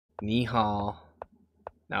Nihal,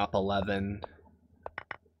 now up 11.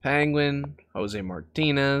 Penguin, Jose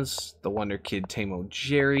Martinez, the Wonder Kid Tamo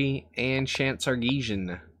Jerry, and Shant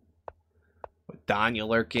Sargesian. With Danya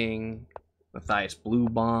lurking, Matthias Blue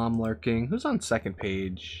Bomb lurking. Who's on second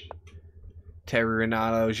page? Terry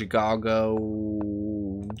Renato,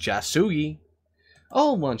 Jigago, Jasugi. A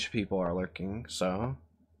whole bunch of people are lurking, so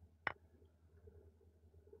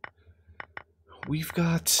we've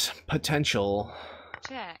got potential.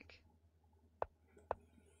 Check.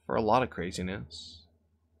 For a lot of craziness.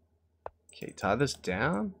 Okay, tie this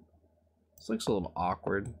down. This looks a little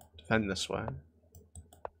awkward. Defend this way.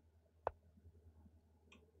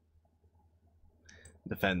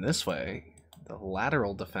 Defend this way. The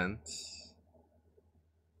lateral defense.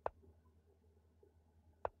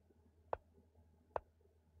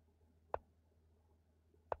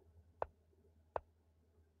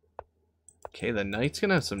 Okay, the knight's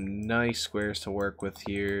gonna have some nice squares to work with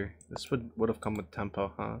here. This would have come with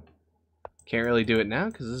tempo, huh? Can't really do it now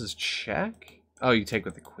because this is check. Oh, you take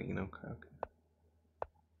with the queen. Okay, okay.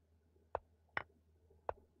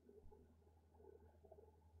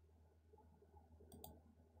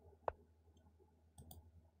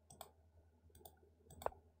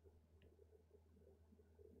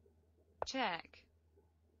 Check.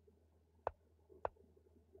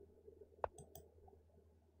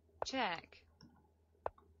 Check.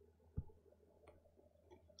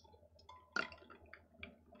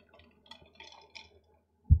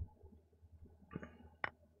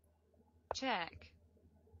 Check.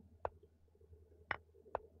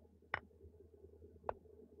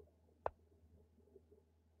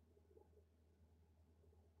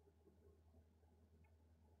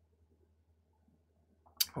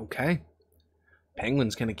 Okay.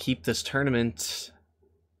 Penguin's gonna keep this tournament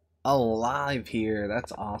alive here.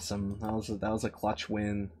 That's awesome. That was a clutch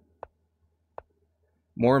win.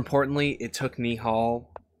 More importantly, it took Nihal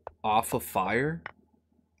off of fire.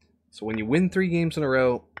 So when you win 3 games in a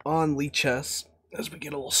row on Lichess, as we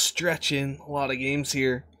get a little stretch in a lot of games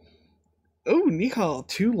here. Oh, Nihal,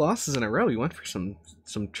 2 losses in a row. He went for some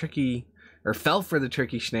tricky, or fell for the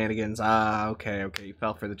tricky shenanigans. Ah, okay, you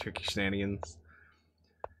fell for the tricky shenanigans.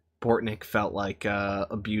 Bortnick felt like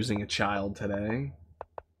abusing a child today.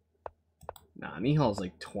 Nah, Nihal's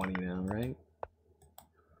like 20 now, right?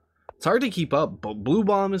 It's hard to keep up. Blue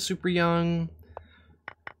Bomb is super young.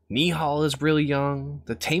 Nihal is really young.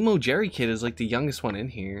 The Tamo Jerry kid is like the youngest one in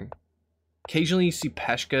here. Occasionally you see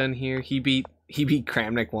Peshka in here. He beat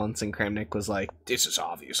Kramnik once, and Kramnik was like, "This is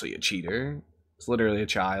obviously a cheater." It's literally a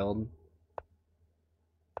child.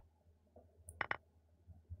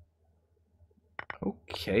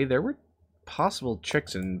 Okay, there were possible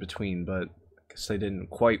tricks in between, but I guess they didn't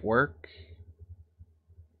quite work.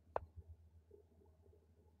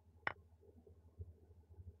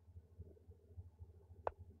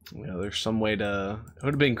 You know, there's some way to... It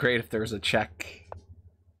would have been great if there was a check.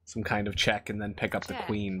 Some kind of check and then pick up the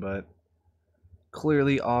queen, but...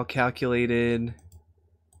 Clearly all calculated.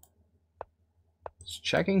 This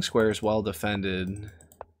checking square is well defended.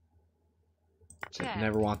 I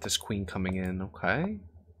never want this queen coming in. Okay.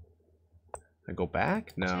 I go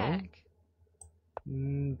back? No.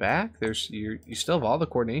 Back? There's... You still have all the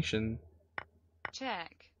coordination.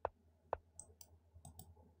 Check.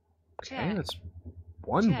 Okay, that's...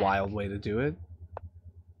 one wild way to do it.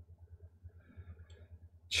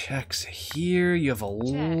 Checks here. You have a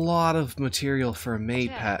lot of material for a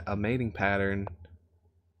mating pattern.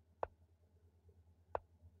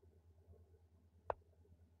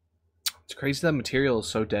 It's crazy that material is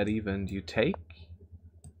so dead even. Do you take?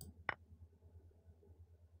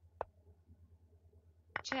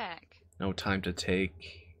 Check. No time to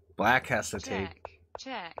take. Black has to take.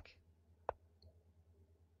 Check.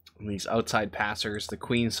 And these outside passers, the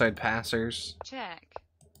queenside passers. Check.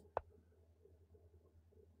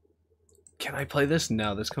 Can I play this?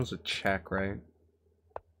 No, this comes with check, right?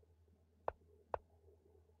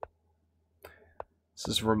 This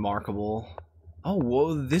is remarkable. Oh,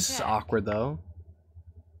 whoa, this is awkward, though.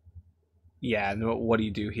 Yeah, no, what do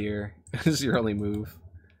you do here? This is your only move.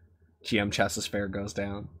 GM Chess is Fair goes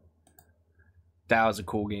down. That was a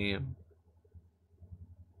cool game.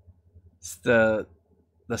 It's the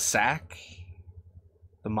sack,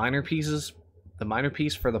 the minor pieces, the minor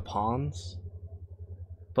piece for the pawns,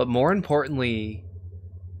 but more importantly,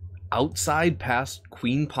 outside past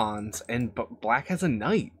queen pawns, and black has a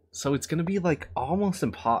knight, so it's gonna be like almost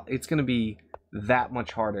it's gonna be that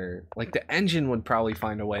much harder. Like the engine would probably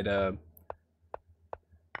find a way to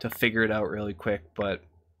figure it out really quick, but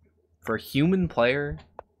for a human player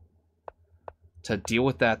to deal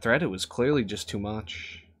with that threat, it was clearly just too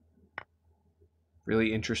much.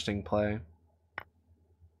 Really interesting play.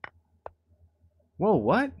 Whoa,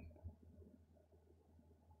 what?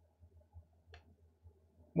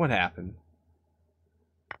 What happened?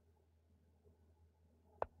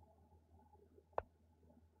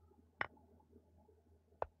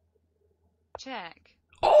 Check.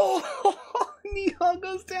 Oh, Nihal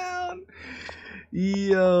goes down.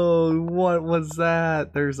 Yo, what was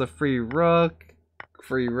that? There's a free rook.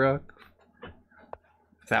 Free rook.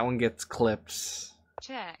 If that one gets clipped.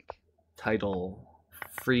 Check. Title.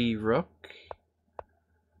 Free rook.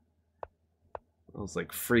 It was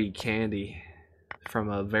like free candy from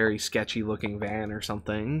a very sketchy looking van or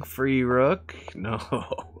something. Free rook. No.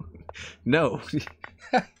 No.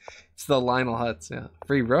 It's the Lionel Hutz, yeah.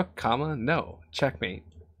 Free rook, comma, no. Checkmate.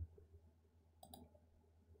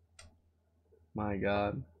 My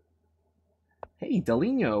god. Hey,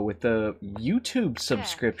 Delino with the YouTube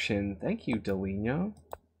subscription. Thank you, Delino.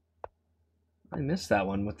 I missed that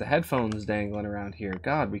one with the headphones dangling around here.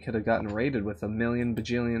 God, we could have gotten raided with a million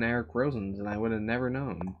bajillion Eric Rosens and I would have never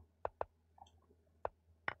known.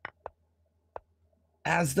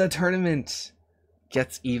 As the tournament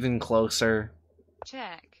gets even closer,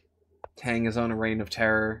 Check. Tang is on a reign of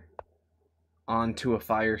terror, onto a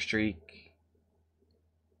fire streak.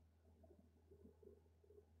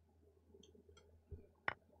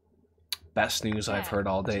 Best news I've heard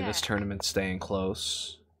all day, this tournament's staying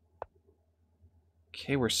close.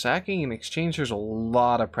 Okay, we're sacking in exchange. There's a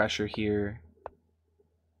lot of pressure here.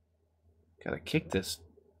 Gotta kick this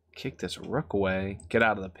rook away. Get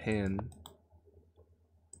out of the pin.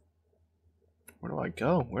 Where do I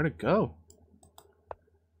go? Where to go?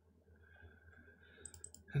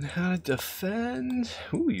 And how to defend?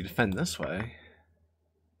 Ooh, you defend this way.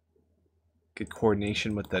 Good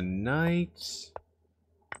coordination with the knights.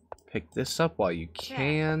 Pick this up while you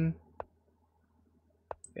can.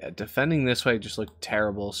 Yeah, defending this way just looked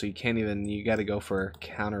terrible, so you can't even, you gotta go for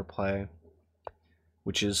counterplay.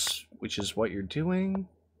 Which is what you're doing.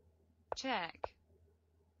 Check.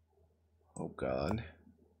 Oh god.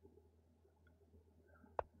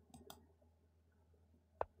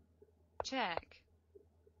 Check.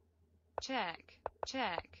 Check.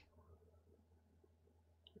 Check.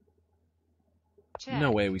 Check.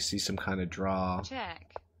 No way we see some kind of draw.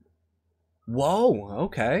 Check. Whoa,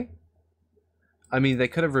 okay. I mean, they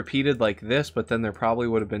could have repeated like this, but then there probably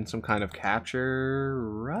would have been some kind of capture,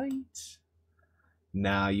 right?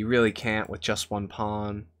 Nah, you really can't with just one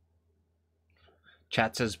pawn.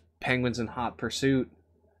 Chat says Penguin's in hot pursuit.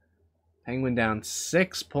 Penguin down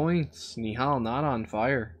 6 points. Nihal not on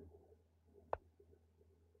fire.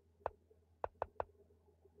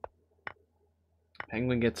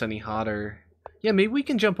 Penguin gets any hotter. Yeah, maybe we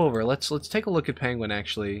can jump over. Let's take a look at Penguin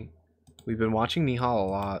actually. We've been watching Nihal a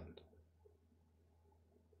lot.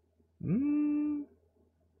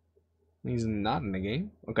 He's not in the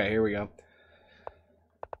game. Okay, here we go.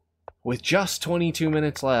 With just 22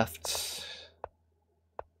 minutes left,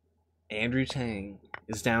 Andrew Tang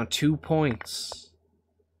is down 2 points.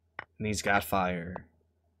 And he's got fire.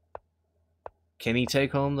 Can he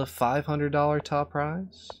take home the $500 top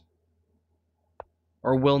prize?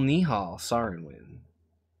 Or will Nihal Sarin win?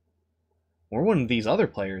 Or one of these other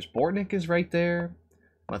players. Bortnick is right there.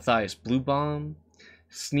 Matthias Bluebomb.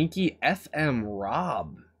 Sneaky FM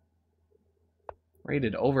Rob.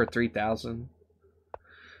 Rated over 3,000.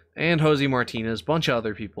 And Jose Martinez. Bunch of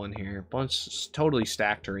other people in here. Bunch, totally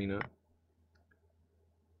stacked arena.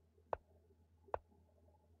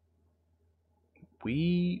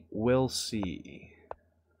 We will see.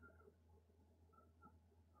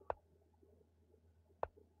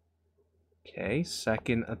 Okay,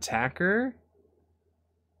 second attacker.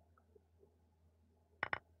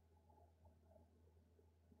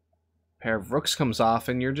 Pair of rooks comes off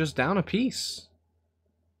and you're just down a piece.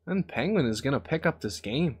 And Penguin is going to pick up this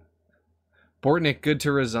game. Bortnick, good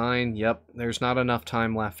to resign. Yep, there's not enough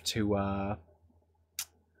time left to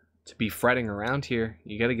be fretting around here.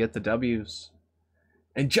 You got to get the W's.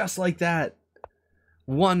 And just like that,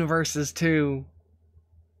 1 versus 2.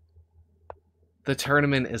 The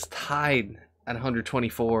tournament is tied at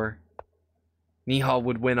 124. Nihal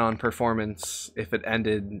would win on performance if it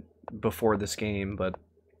ended before this game, but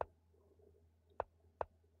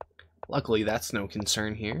luckily that's no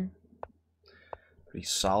concern here. Pretty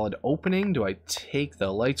solid opening. Do I take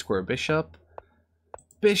the light square bishop?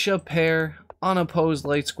 Bishop pair, unopposed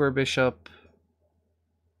light square bishop.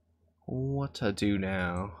 What to do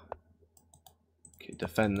now? Okay,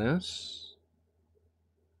 defend this.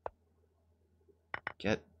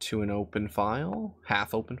 Get to an open file,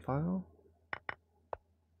 half open file.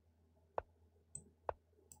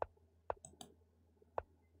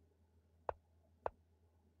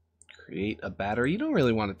 Create a battery. You don't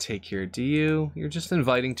really want to take here, do you? You're just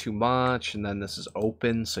inviting too much, and then this is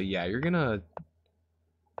open. So yeah, you're gonna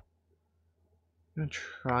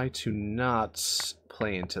try to not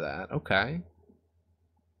play into that. Okay.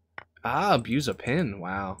 Ah, abuse a pin.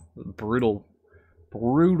 Wow. Brutal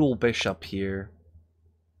bishop here.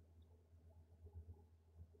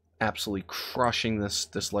 Absolutely crushing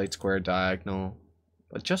this light square diagonal.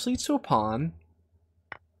 But just leads to a pawn.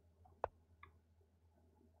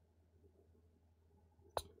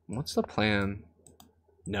 What's the plan?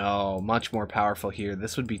 No, much more powerful here.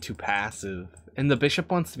 This would be too passive. And the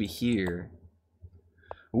bishop wants to be here.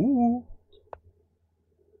 Ooh.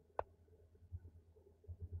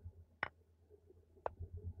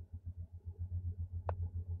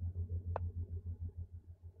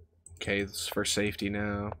 Okay, this is for safety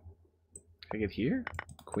now. Can I get here?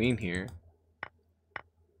 Queen here.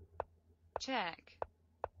 Check.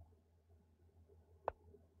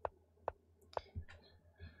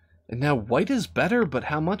 And now white is better, but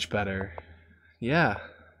how much better? Yeah.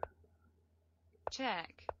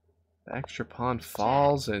 Check. The extra pawn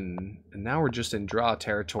falls, and now we're just in draw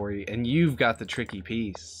territory, and you've got the tricky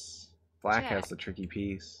piece. Black has the tricky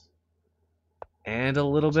piece. And a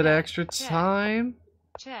little bit extra time.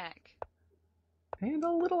 Check. And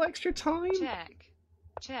a little extra time. Check.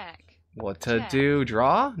 Check. What to do?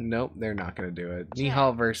 Draw? Nope, they're not going to do it.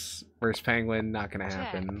 Nihal versus Penguin, not going to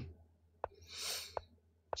happen.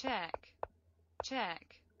 Check.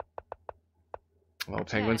 Check. Oh,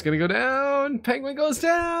 Penguin's going to go down. Penguin goes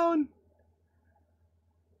down.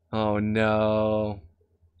 Oh, no.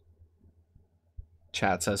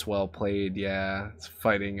 Chat says well played. Yeah, it's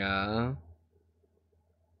fighting a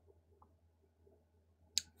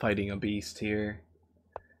beast here.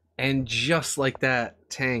 And just like that,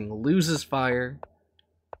 Tang loses fire.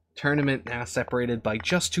 Tournament now separated by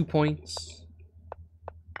just 2 points.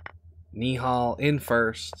 Nihal in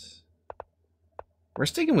first. We're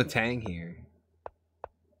sticking with Tang here.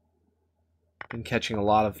 Been catching a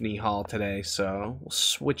lot of Nihal today, so we'll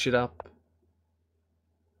switch it up.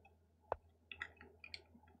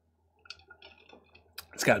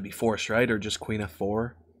 It's got to be forced, right? Or just Queen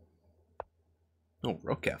F4? Oh,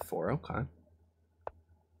 Rook F4, okay.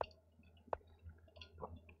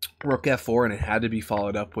 Rook F4, and it had to be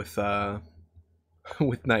followed up with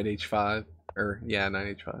with Knight H5. Or, yeah,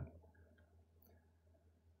 Knight H5.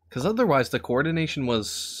 Because otherwise the coordination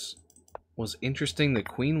was interesting. The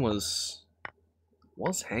queen was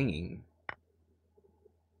hanging.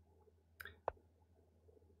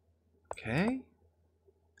 Okay.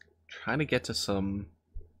 Trying to get to some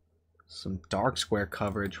dark square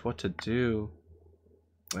coverage. What to do?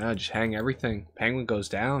 Yeah, just hang everything. Penguin goes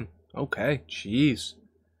down. Okay, jeez.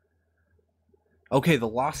 Okay, the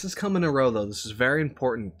losses come in a row, though. This is very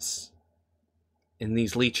important in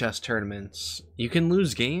these Lichess tournaments. You can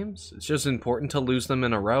lose games. It's just important to lose them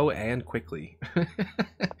in a row and quickly.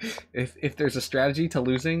 If there's a strategy to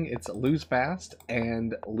losing, it's lose fast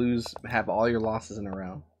and have all your losses in a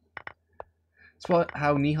row. It's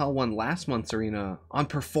how Nihal won last month's arena on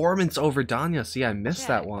performance over Danya. See, I missed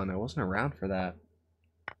that one. I wasn't around for that.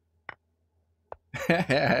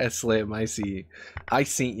 Slim, I see. I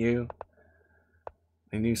seen you.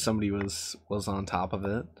 I knew somebody was on top of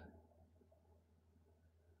it.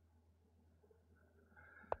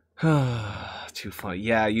 Too funny.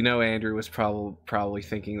 Yeah, you know Andrew was probably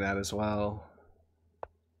thinking that as well.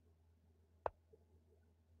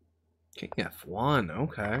 King F1,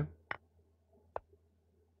 okay.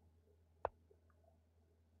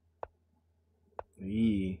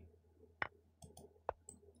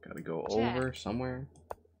 Gotta go over somewhere.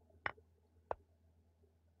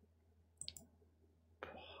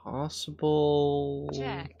 Possible.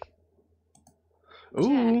 Check.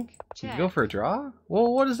 Ooh, check. You go for a draw?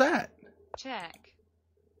 Well, what is that? Check.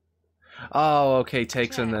 Oh, okay,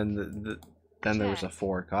 takes check. And then there was a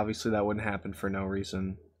fork. Obviously, that wouldn't happen for no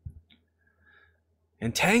reason.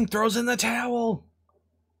 And Tang throws in the towel.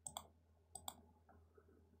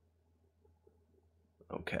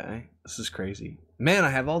 Okay, this is crazy. Man, I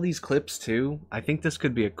have all these clips too. I think this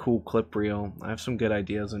could be a cool clip reel. I have some good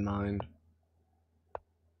ideas in mind.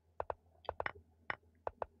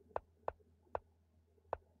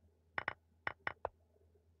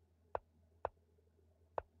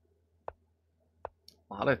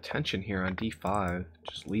 A lot of tension here on d5.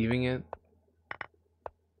 Just leaving it.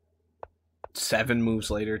 7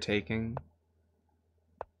 moves later taking.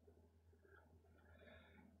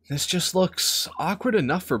 This just looks awkward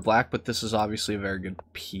enough for black, but this is obviously a very good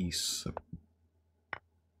piece.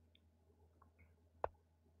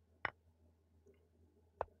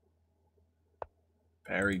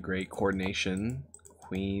 Very great coordination.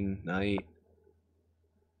 queen, knight.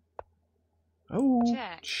 Oh,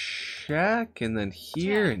 Check. check, and then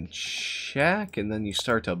here, Check. and check, and then you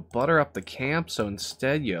start to butter up the camp, so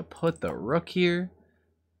instead you put the rook here.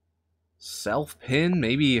 Self-pin?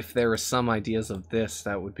 Maybe if there were some ideas of this,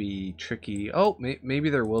 that would be tricky. Oh, maybe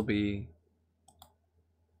there will be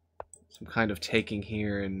some kind of taking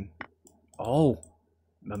here, and... Oh,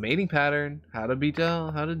 a mating pattern. How to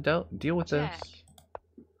deal with Check. this.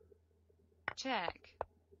 Check.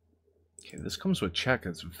 Okay, this comes with check.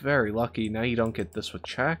 It's very lucky. Now you don't get this with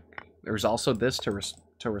check. There's also this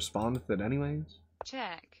to respond with it anyways.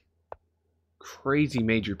 Check. Crazy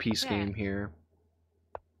major piece Check. game here.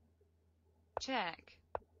 Check.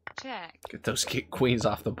 Check. Get those queens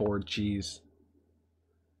off the board, jeez.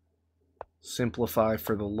 Simplify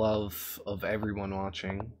for the love of everyone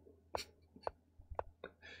watching.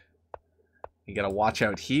 You gotta watch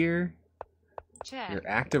out here. Check. Your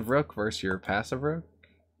active rook versus your passive rook.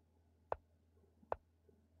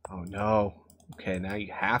 Oh no. Okay, now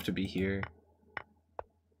you have to be here.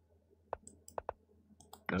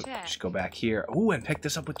 No, Check. just go back here. Oh, and pick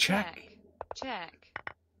this up with check. Check.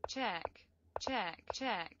 Check. Check.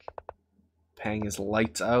 Check. Pang is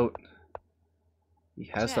lights out.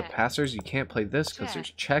 He has the Check. passers. You can't play this because Check.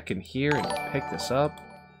 there's check in here, and you pick this up.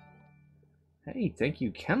 Hey, thank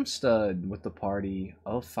you, Chemstud, with the party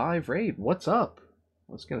of 5 raid. What's up?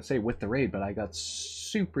 I was gonna say with the raid, but I got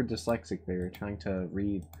super dyslexic there trying to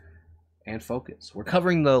read and focus. We're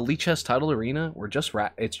covering the Lichess title arena.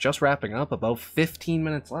 It's just wrapping up. About 15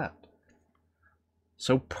 minutes left.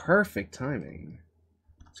 So perfect timing.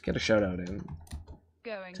 Let's get a shout out in.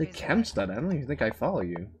 Going To berserk. Chemstud, I don't even think I follow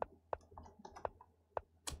you.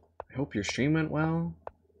 I hope your stream went well.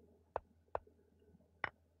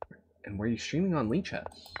 And were you streaming on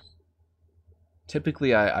Lichess?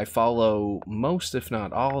 Typically, I follow most, if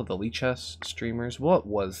not all, of the Lichess streamers. What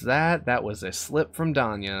was that? That was a slip from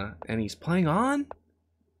Danya. And he's playing on?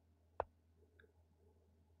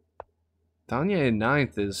 Danya in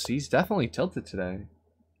 9th he's definitely tilted today.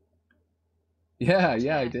 Yeah,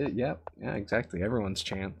 I did. Yep. Yeah, exactly. Everyone's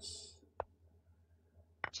chance.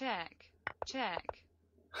 Check. Check.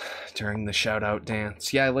 During the shout-out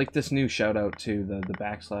dance. Yeah, I like this new shout-out too, the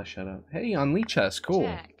backslash shout-out. Hey, on Lichess, cool.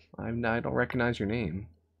 Check. I don't recognize your name.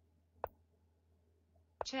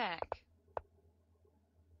 Check.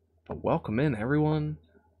 But welcome in, everyone.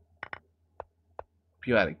 Hope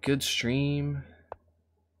you had a good stream.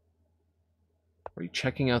 Are you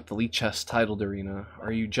checking out the Lichess titled arena?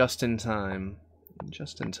 Are you just in time?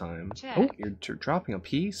 Just in time. Check. Oh, you're dropping a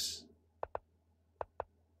piece?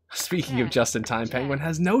 Speaking of Check. just in time, Check. Penguin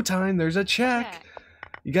has no time. There's a check. Check.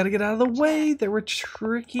 You gotta get out of the way. Check. There were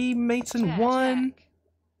tricky mates in Check. one. Check.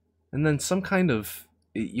 And then some kind of...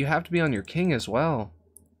 You have to be on your king as well.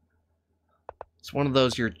 It's one of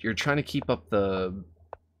those you're trying to keep up the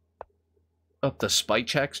spite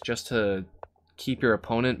checks just to keep your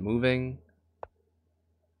opponent moving.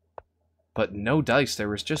 But no dice. There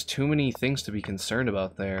was just too many things to be concerned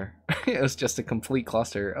about there. It was just a complete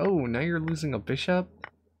cluster. Oh, now you're losing a bishop?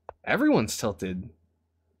 Everyone's tilted.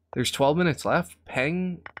 There's 12 minutes left.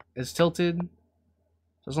 Peng is tilted.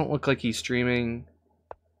 Doesn't look like he's streaming.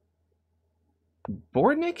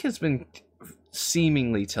 Bortnick has been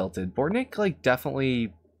seemingly tilted. Bortnick, like,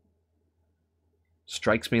 definitely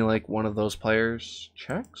strikes me like one of those players.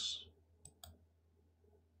 Checks?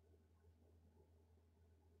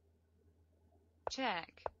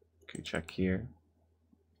 Check. Okay, check here.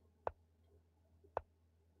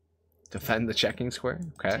 Defend the checking square?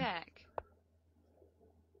 Okay. Check.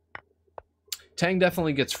 Tang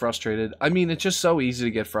definitely gets frustrated. I mean, it's just so easy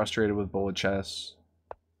to get frustrated with bullet chess.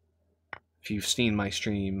 If you've seen my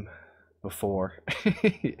stream before,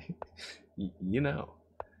 you know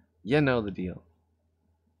the deal.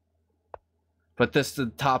 But this the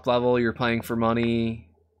top level, you're playing for money.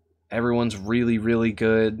 Everyone's really, really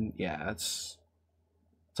good. Yeah, it's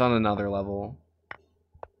on another level.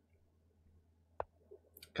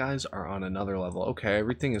 Guys are on another level. Okay,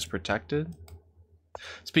 everything is protected.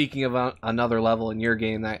 Speaking of another level in your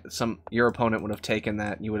game, that your opponent would have taken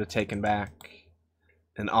that, you would have taken back,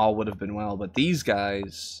 and all would have been well. But these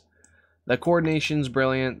guys, the coordination's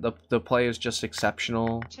brilliant. The play is just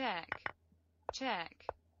exceptional. Check. Check.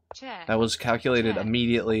 Check. That was calculated Check.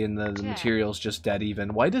 immediately, and the Check. material's just dead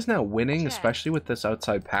even. White is now winning, Check. especially with this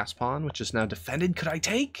outside pass pawn, which is now defended. Could I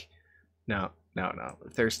take? No.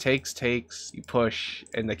 If there's takes, you push,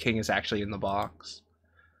 and the king is actually in the box.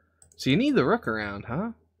 So you need the rook around,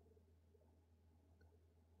 huh?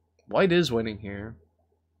 White is winning here.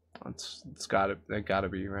 It gotta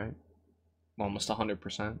be, right? Almost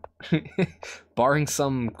 100%. Barring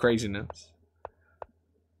some craziness.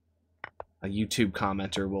 A YouTube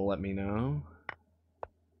commenter will let me know.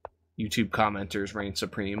 YouTube commenters reign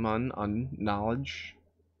supreme on knowledge.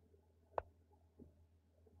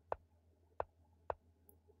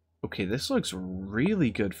 Okay, this looks really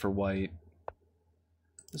good for white.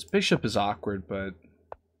 This bishop is awkward, but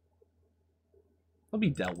it'll be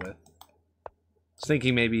dealt with. I was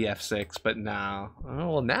thinking maybe f6, but no.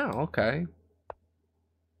 Oh, well, now, okay.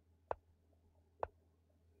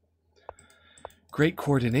 Great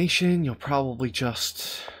coordination. You'll probably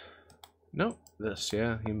just... Nope, this,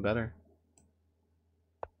 yeah, even better.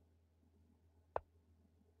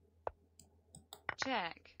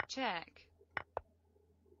 Check, check.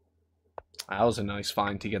 That was a nice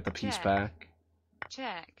find to get the piece Check. back.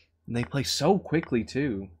 Check. And they play so quickly,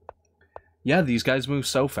 too. Yeah, these guys move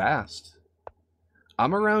so fast.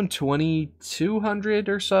 I'm around 2,200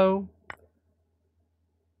 or so.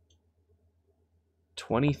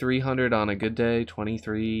 2,300 on a good day.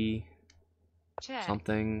 23 Check.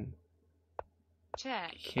 something.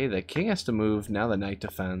 Check. Okay, the king has to move. Now the knight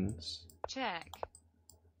defends. Check.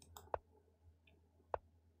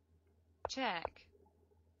 Check.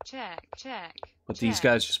 Check. Check. But these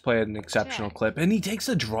guys just played an exceptional clip. And he takes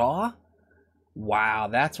a draw? Wow,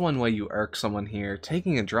 that's one way you irk someone here.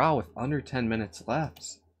 Taking a draw with under 10 minutes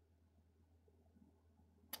left.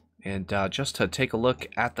 And just to take a look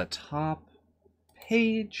at the top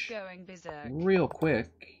page Going berserk. real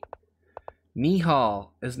quick. Nihal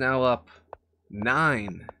is now up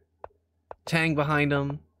 9. Tang behind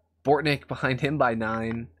him. Bortnik behind him by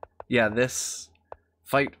 9. Yeah, this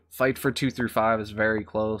fight for 2 through 5 is very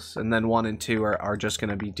close. And then 1 and 2 are just going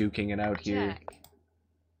to be duking it out here. Check.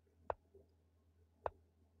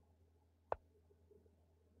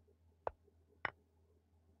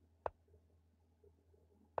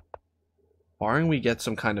 Barring we get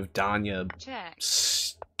some kind of Danya Check.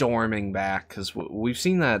 storming back, because we've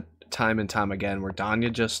seen that time and time again, where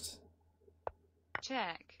Danya just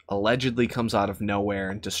Check. allegedly comes out of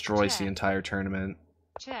nowhere and destroys the Check. entire tournament.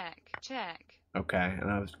 Check. Check. Okay,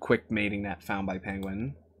 and a quick mating net found by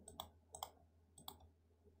Penguin.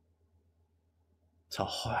 To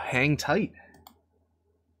hang tight.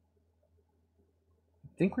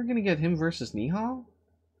 Think we're gonna get him versus Nihal?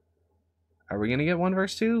 Are we gonna get 1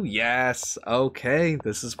 versus 2? Yes. Okay,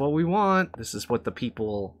 this is what we want. This is what the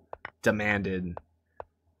people demanded.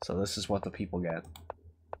 So this is what the people get.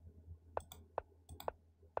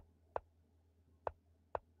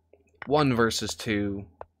 One versus 2.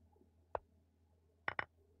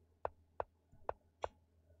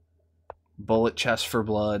 Bullet chest for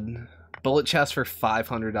blood. Bullet chest for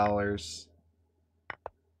 $500.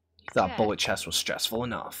 You thought Yeah. bullet chest was stressful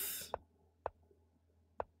enough.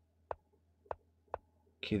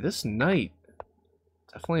 Okay, this knight,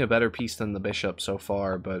 definitely a better piece than the bishop so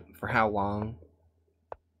far, but for how long?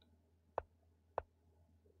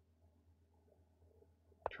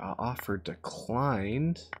 Draw offer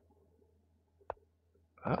declined.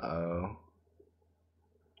 Uh-oh.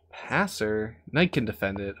 Passer. Knight can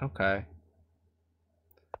defend it. Okay.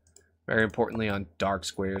 Very importantly on dark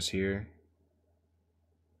squares here.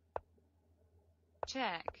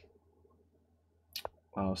 Check.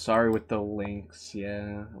 Oh, sorry with the links.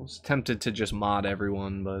 Yeah, I was tempted to just mod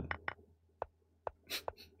everyone, but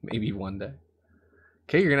maybe one day.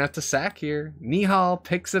 Okay, you're gonna have to sack here. Nihal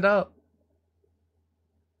picks it up.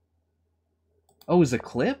 Oh, is a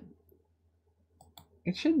clip?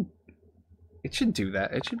 It should do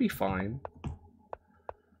that. It should be fine.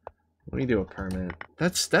 Let me do a permit.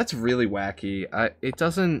 That's really wacky. It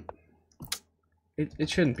doesn't. It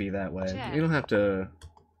shouldn't be that way. Check. We don't have to.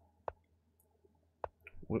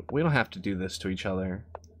 We don't have to do this to each other.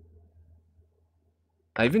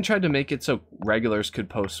 I even tried to make it so regulars could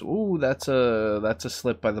post, ooh, that's a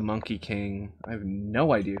slip by the Monkey King. I have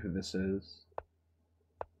no idea who this is.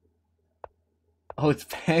 Oh, it's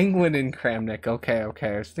Penguin and Kramnik. Okay,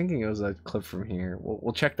 okay. I was thinking it was a clip from here.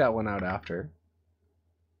 We'll check that one out after.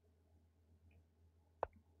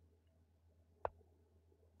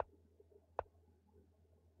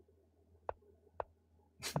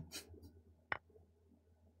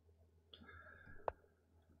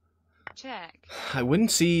 Check. I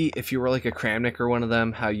wouldn't see if you were like a Kramnik or one of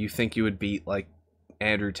them how you think you would beat like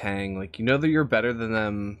Andrew Tang. Like, you know that you're better than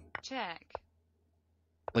them. Check.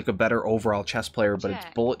 Like a better overall chess player, but Check.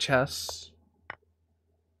 it's bullet chess.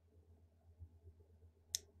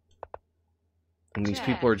 And these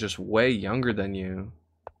people are just way younger than you.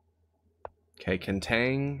 Okay, can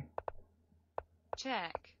Tang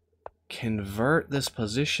Check. convert this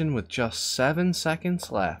position with just 7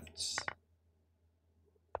 seconds left?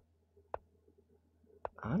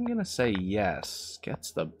 I'm gonna say yes.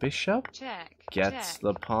 Gets the bishop. Check. Gets Check.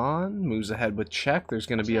 the pawn. Moves ahead with check. There's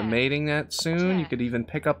gonna be a Check. mating net soon. You Check. could even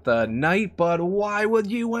pick up the knight, but why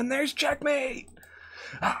would you when there's checkmate?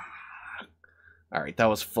 Ah. Alright, that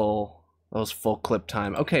was full. That was full clip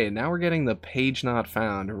time. Okay, now we're getting the page not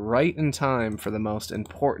found. Right in time for the most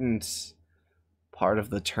important part of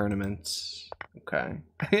the tournament. Okay.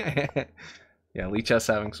 Yeah, Lichess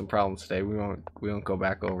having some problems today. We won't go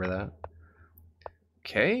back over that.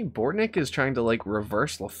 Okay, Bortnik is trying to like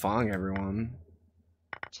reverse Lafang everyone.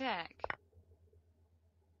 Check.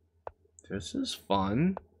 This is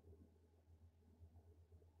fun.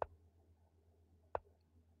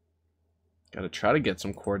 Gotta try to get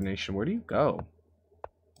some coordination. Where do you go?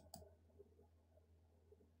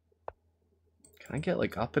 Can I get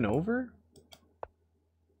like up and over?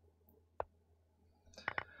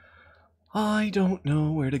 I don't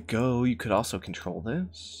know where to go. You could also control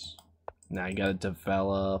this. Now you gotta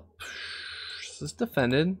develop. This is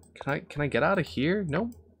defended. Can I get out of here?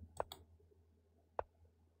 Nope.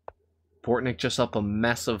 Bortnik just up a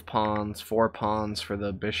mess of pawns. 4 pawns for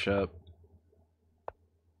the bishop.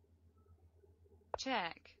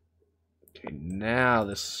 Check. Okay, now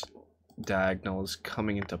this diagonal is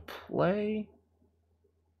coming into play.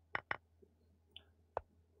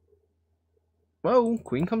 Whoa,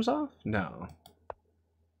 queen comes off? No.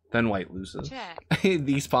 Then white loses. Check.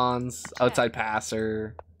 These pawns, Check. outside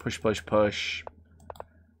passer, push, push, push.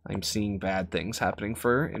 I'm seeing bad things happening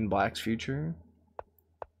in black's future.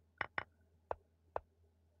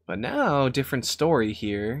 But now, different story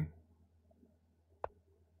here.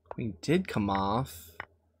 Queen did come off.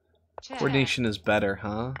 Check. Coordination is better,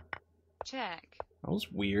 huh? Check. That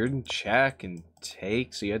was weird. Check and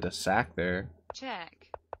take, so you had to sack there. Check.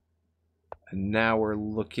 And now we're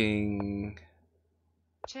looking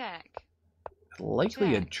Check.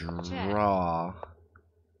 likely a Check. draw.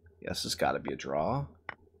 Yes, it's got to be a draw.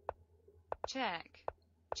 Check.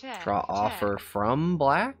 Check. Draw Check. offer from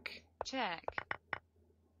black? Check.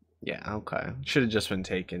 Yeah, okay. Should have just been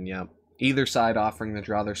taken, yep. Either side offering the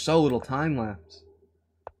draw. There's so little time left.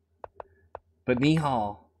 But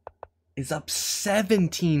Nihal is up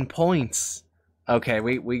 17 points. Okay,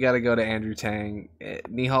 we got to go to Andrew Tang.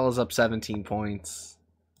 Nihal is up 17 points.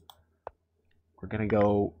 We're going to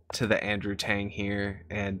go to the Andrew Tang here.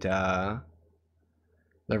 And the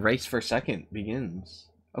race for second begins.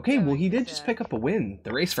 Okay, well, he did just pick up a win.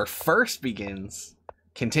 The race for first begins.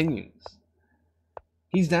 Continues.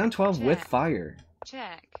 He's down 12 Check. with fire.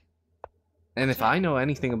 Check. And if I know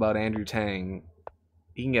anything about Andrew Tang,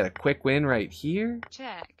 he can get a quick win right here.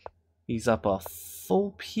 Check. He's up a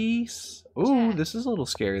full piece. Ooh, Check. this is a little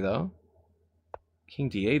scary, though. King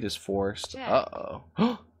D8 is forced. Check.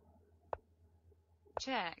 Uh-oh.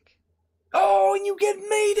 Check. Oh, and you get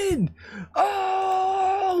mated!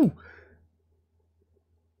 Oh!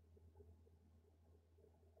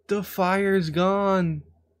 The fire's gone.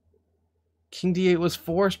 King D8 was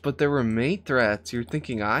forced, but there were mate threats. You're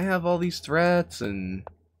thinking, I have all these threats, and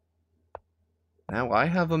now I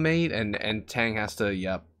have a mate, and Tang has to,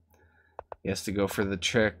 yep. He has to go for the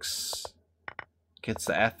tricks. Gets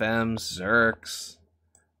the FMs, Zerks.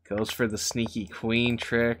 Goes for the sneaky queen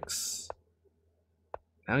tricks.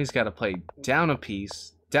 Now he's got to play down a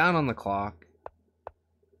piece, down on the clock,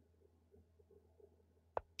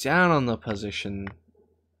 down on the position.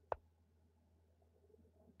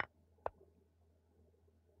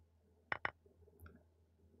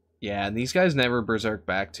 Yeah, and these guys never berserk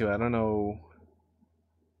back to. I don't know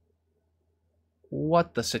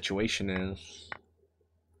what the situation is.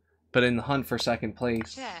 But in the hunt for second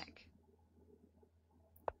place, Check.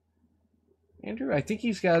 Andrew, I think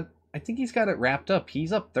he's got it wrapped up.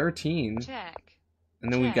 He's up 13. Check.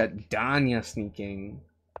 And then we've got Check. Danya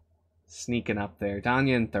sneaking up there.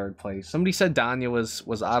 Danya in third place. Somebody said Danya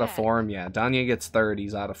was out of Check. form. Yeah, Danya gets third.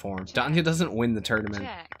 He's out of form. Check. Danya doesn't win the tournament.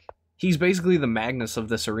 Check. He's basically the Magnus of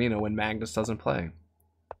this arena when Magnus doesn't play.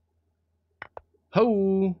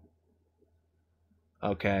 Ho!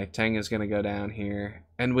 Okay, Tang is going to go down here.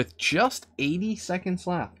 And with just 80 seconds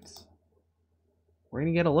left, we're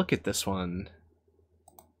going to get a look at this one.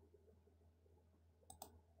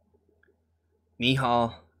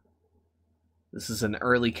 Nihal. This is an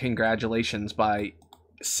early congratulations by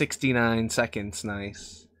 69 seconds.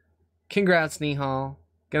 Nice. Congrats, Nihal.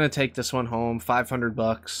 Gonna take this one home. 500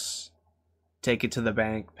 bucks. Take it to the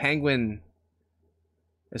bank. Penguin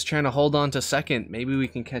is trying to hold on to second. Maybe we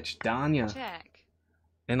can catch Danya. Check.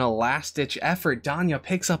 In a last-ditch effort, Danya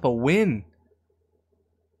picks up a win.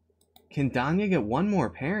 Can Danya get one more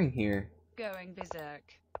pairing here? Going berserk.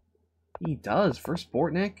 He does. First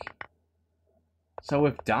Bortnik. So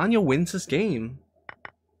if Danya wins this game,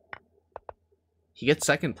 He gets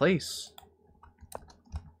second place.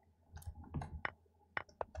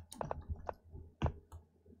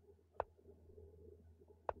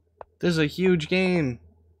 This is a huge game.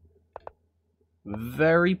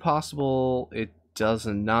 Very possible it does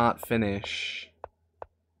not finish.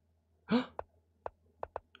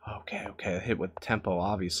 Okay, hit with tempo,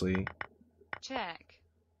 obviously. Check.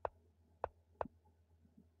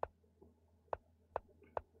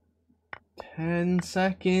 10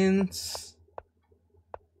 seconds.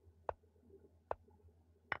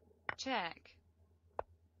 Check.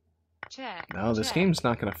 Check. No, this check. game's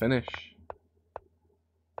not gonna finish.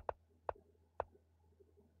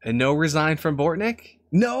 And no resign from Bortnick?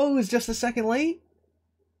 No, it was just a second late.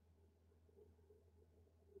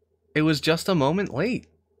 It was just a moment late.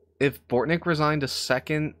 If Bortnick resigned a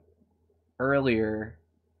second earlier,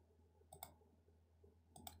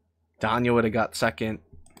 Danya would have got second.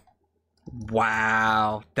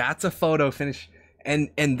 Wow, that's a photo finish. And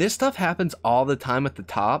this stuff happens all the time at the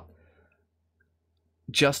top.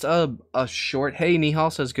 Just a short. Hey,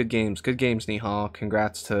 Nihal says good games. Good games, Nihal.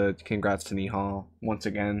 Congrats to Nihal. Once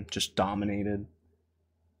again, just dominated.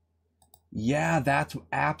 Yeah, that's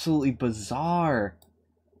absolutely bizarre.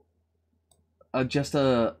 Just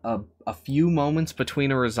a few moments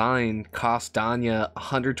between a resign cost Danya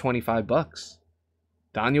 $125.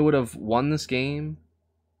 Danya would have won this game.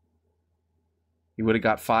 He would have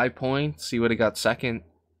got 5 points. He would have got second.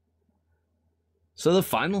 So the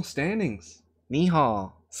final standings.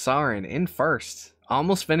 Nihal Sarin in first.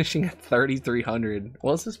 Almost finishing at 3,300.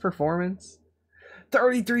 What was his performance?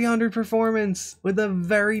 3,300 performance with a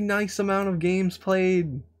very nice amount of games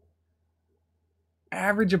played.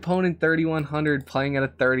 Average opponent 3,100 playing at a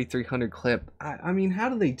 3,300 clip. I mean, how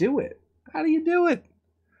do they do it? How do you do it?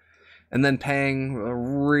 And then Pang, a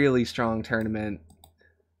really strong tournament.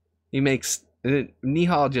 He makes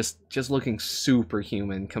Nihal just looking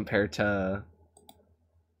superhuman compared to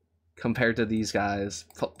these guys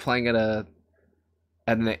playing at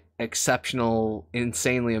an exceptional,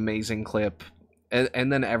 insanely amazing clip.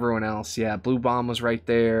 And then everyone else, yeah, Blue Bomb was right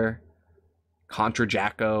there. Contra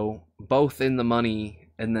Jacko, both in the money,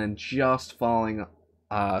 and then just falling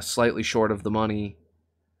slightly short of the money.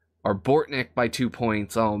 Or Bortnick by 2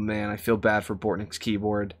 points. Oh man, I feel bad for Bortnick's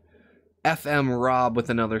keyboard. FM Rob with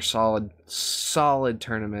another solid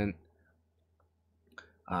tournament.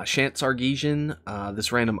 Shant Sargesian,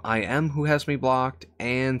 this random IM who has me blocked,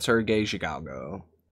 and Sergey Zhigalgo.